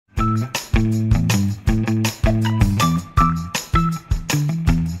Hello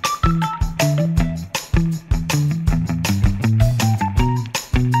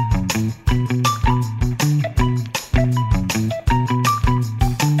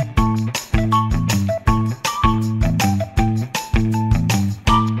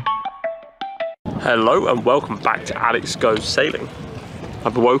and welcome back to Alex Goes Sailing.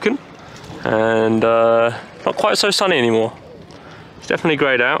 I've awoken and not quite so sunny anymore. It's definitely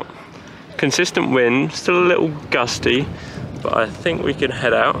greyed out. Consistent wind, still a little gusty, but I think we can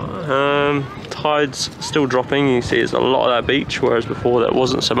head out. Tide's still dropping. You can see it's a lot of that beach, whereas before there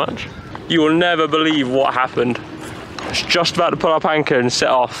wasn't so much. You will never believe what happened. I was just about to put up anchor and set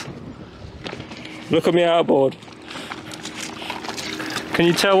off. Look at me outboard. Can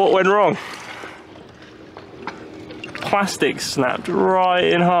you tell what went wrong? Plastic snapped right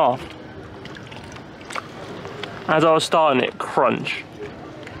in half. As I was starting it, crunch.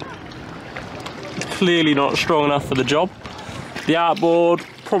 It's clearly not strong enough for the job. The outboard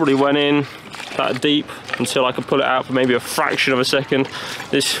probably went in that deep until I could pull it out for maybe a fraction of a second.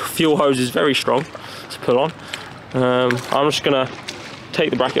 This fuel hose is very strong to pull on. I'm just gonna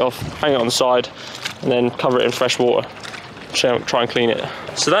take the bracket off, hang it on the side, and then cover it in fresh water. Try and clean it.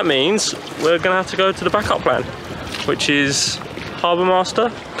 So that means we're gonna have to go to the backup plan, which is Harbour Master,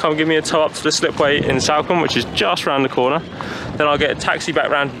 come give me a tow up to the slipway in Salcombe, which is just around the corner. Then I'll get a taxi back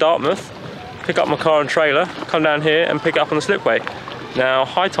round to Dartmouth, pick up my car and trailer, come down here and pick it up on the slipway. Now,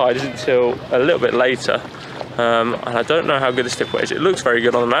 high tide isn't until a little bit later, and I don't know how good the slipway is. It looks very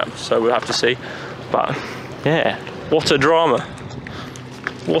good on the map, so we'll have to see. But yeah, what a drama.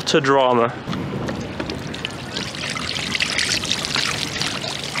 What a drama.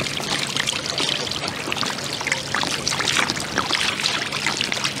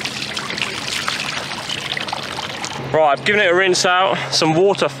 Right, I've given it a rinse out, some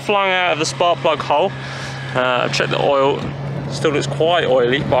water flung out of the spark plug hole. I've checked the oil, still looks quite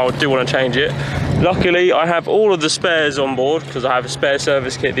oily, but I do want to change it. Luckily, I have all of the spares on board because I have a spare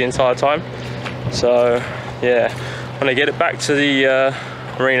service kit the entire time. So, yeah, when I get it back to the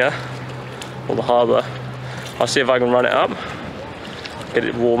marina, or the harbour, I'll see if I can run it up, get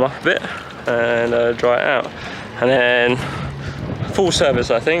it warm up a bit, and dry it out. And then, full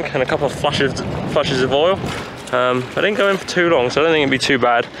service I think, and a couple of flushes of oil. I didn't go in for too long, so I don't think it'd be too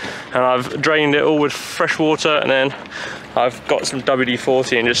bad. And I've drained it all with fresh water, and then I've got some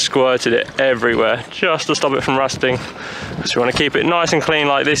WD-40 and just squirted it everywhere, just to stop it from rusting. So we want to keep it nice and clean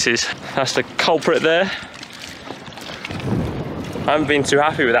like this is. That's the culprit there. I haven't been too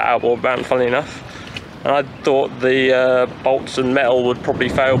happy with that outboard mount, funnily enough. And I thought the bolts and metal would probably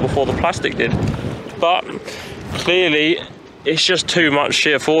fail before the plastic did. But clearly, it's just too much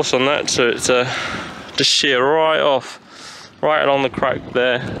shear force on that, so it's just shear right off, right along the crack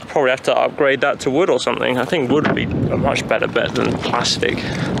there. Probably have to upgrade that to wood or something. I think wood would be a much better bet than plastic.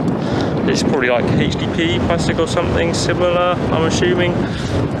 It's probably like HDP plastic or something similar, I'm assuming,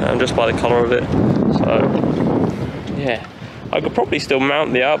 just by the colour of it. So yeah, I could probably still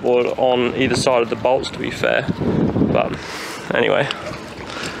mount the outboard on either side of the bolts, to be fair. But anyway,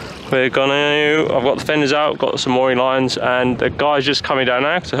 I've got the fenders out, got some mooring lines, and the guy's just coming down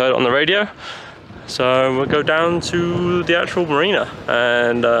now because I heard it on the radio. So we'll go down to the actual marina,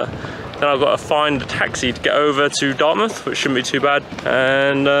 and then I've got to find a taxi to get over to Dartmouth, which shouldn't be too bad,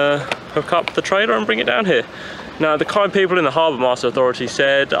 and hook up the trailer and bring it down here. Now, the kind people in the Harbour Master Authority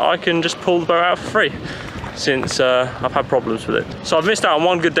said I can just pull the boat out for free, since I've had problems with it. So I've missed out on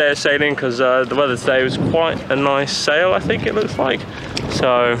one good day of sailing because the weather today was quite a nice sail, I think it looks like.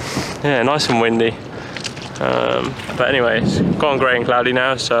 So yeah, nice and windy. But anyway, it's gone grey and cloudy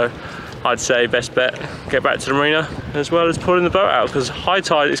now, so I'd say best bet, get back to the marina as well as pulling the boat out, because high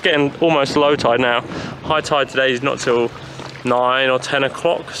tide, it's getting almost low tide now. High tide today is not till 9 or 10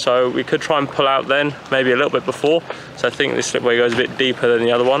 o'clock, so we could try and pull out then, maybe a little bit before. So I think this slipway goes a bit deeper than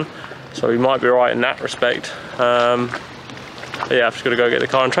the other one, so we might be right in that respect. But yeah, I've just got to go get the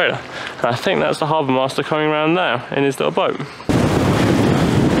car and trailer. And I think that's the Harbour Master coming around now in his little boat.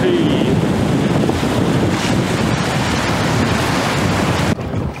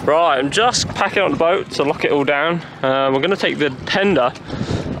 Right, I'm just packing on the boat to lock it all down. We're going to take the tender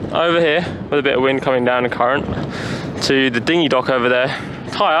over here with a bit of wind coming down the current to the dinghy dock over there,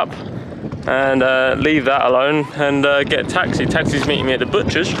 tie up and leave that alone and get a taxi. Taxi's meeting me at the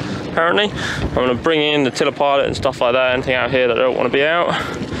butcher's apparently. I'm going to bring in the tiller pilot and stuff like that, anything out here that I don't want to be out.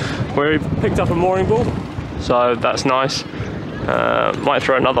 We've picked up a mooring ball, so that's nice. Might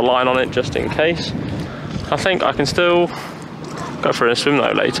throw another line on it just in case. I think I can still go for a swim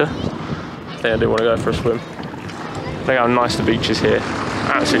though later. I think I do want to go for a swim. Look how nice the beach is here.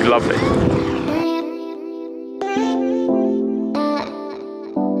 absolutely lovely.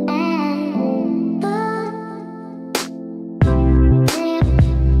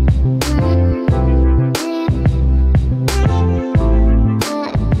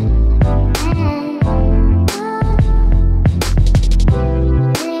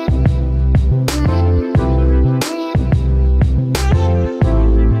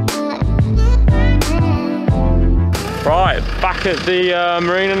 Back at the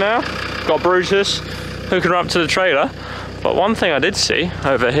marina now, got Brutus hooking her up to the trailer. But one thing I did see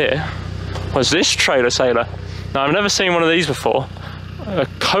over here was this trailer sailor. Now I've never seen one of these before, a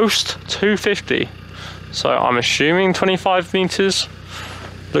Coast 250. So I'm assuming 25 meters.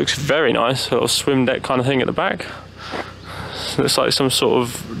 Looks very nice, a little swim deck kind of thing at the back. Looks like some sort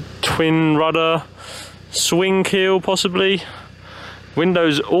of twin rudder, swing keel possibly.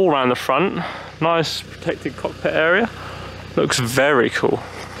 Windows all around the front, nice protected cockpit area. Looks very cool.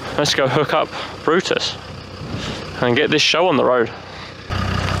 Let's go hook up Brutus and get this show on the road.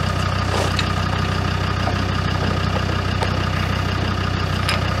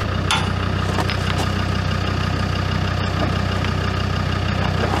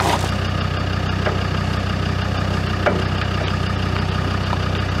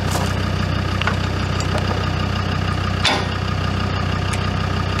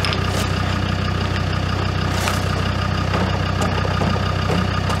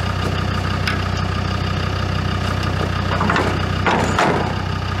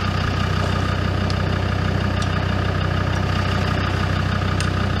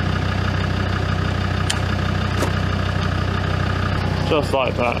 Just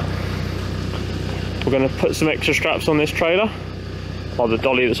like that. We're going to put some extra straps on this trailer, or the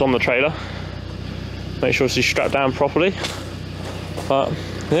dolly that's on the trailer. Make sure she's strapped down properly. But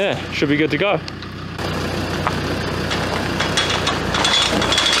yeah, should be good to go.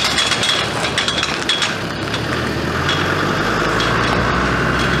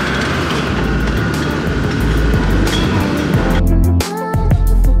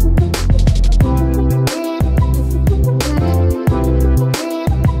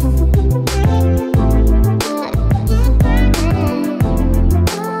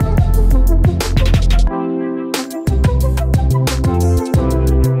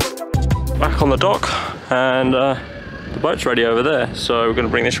 On the dock, and the boat's ready over there, so we're going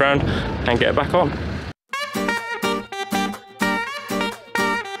to bring this around and get it back on.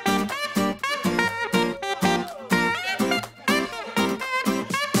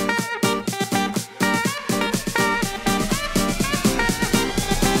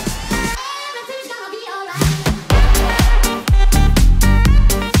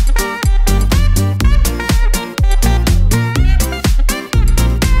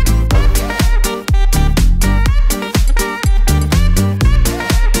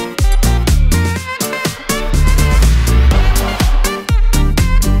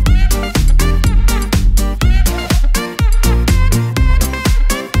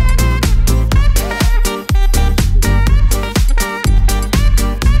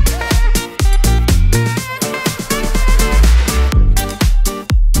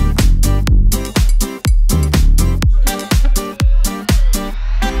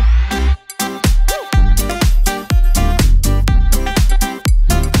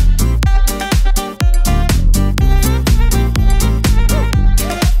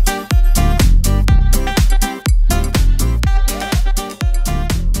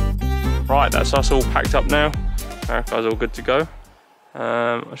 Right, that's us all packed up now. Our car's all good to go.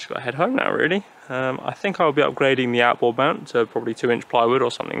 I just got to head home now, really. I think I'll be upgrading the outboard mount to probably 2-inch plywood or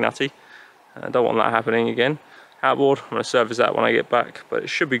something nutty. I don't want that happening again. Outboard, I'm going to service that when I get back, but it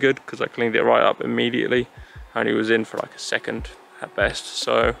should be good because I cleaned it right up immediately. Only was in for like a second at best,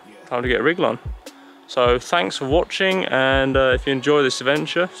 so time to get a wriggle on. So thanks for watching, and if you enjoy this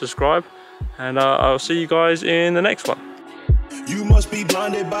adventure, subscribe, and I'll see you guys in the next one. You must be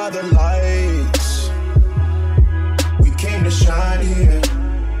blinded by the lights. We came to shine here.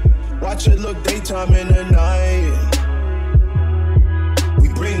 Watch it look daytime in the night. We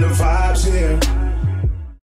bring the vibes here.